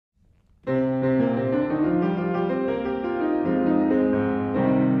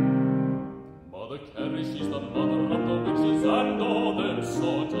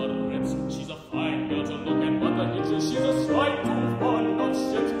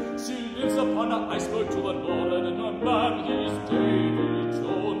Hannah, I spoke to a Lord and a man, he's Davy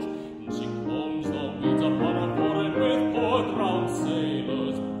Jones. She combs the weeds upon her forehead with poor ground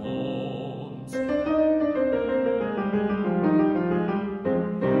sailors' bones.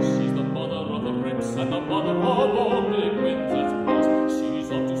 She's the mother of the rips and the mother of all big winter's boats.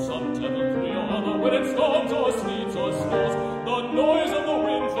 She's up to some deviltry or other when it storms or sleets or snows. The noise of the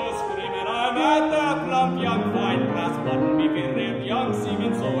winds are screaming, I'm at the plump young fine brass button, me real young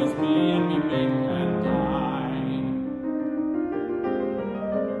seaman, so is me, and me make and dine.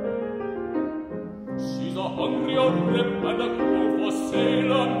 She's a hungry old rip and a crew for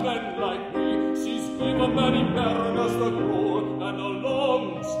sailormen like me. She's given many mariners the crew and a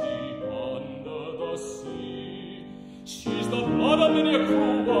long sleep under the sea. She's the blood of many a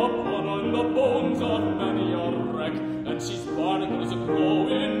crew upon her, and the bones of many a wreck, and she's barnacled as a crow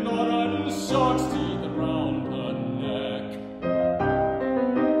in Northern shark's teeth round her neck.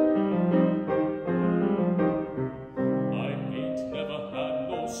 I ain't never had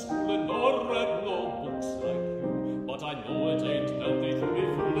no schooling nor read no books like you, but I know it ain't healthy to be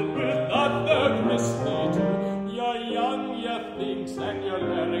fooling with that there gristly too. You're young, you thinks, and you're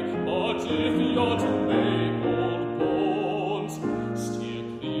lyric, but if you're to make old bones, steer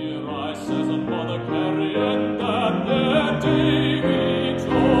clear, I says, and Mother Carey, and that there day